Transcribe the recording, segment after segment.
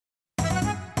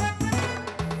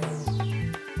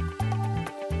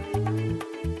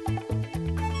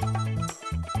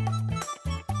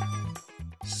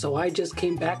So I just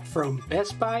came back from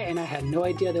Best Buy and I had no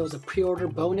idea there was a pre-order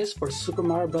bonus for Super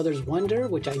Mario Bros. Wonder,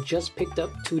 which I just picked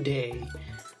up today.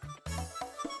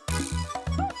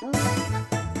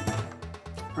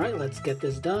 Alright, let's get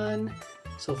this done.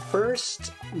 So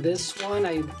first, this one,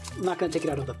 I'm not going to take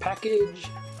it out of the package.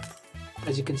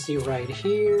 As you can see right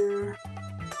here.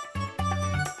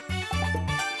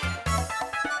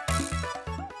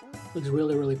 Looks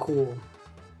really, really cool.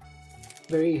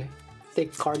 Very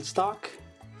thick cardstock.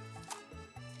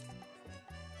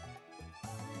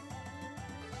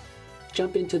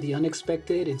 Jump into the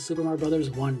unexpected in Super Mario Bros.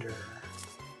 Wonder.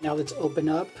 Now let's open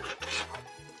up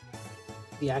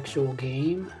the actual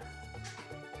game.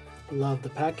 Love the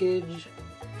package.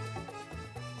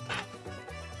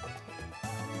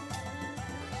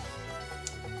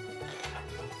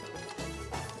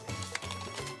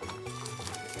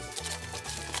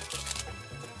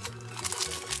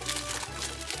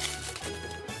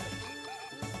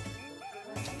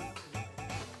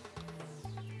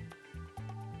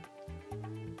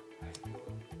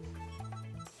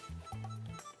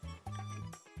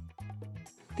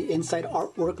 The inside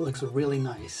artwork looks really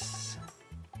nice.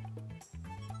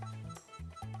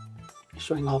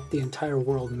 Showing off the entire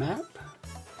world map.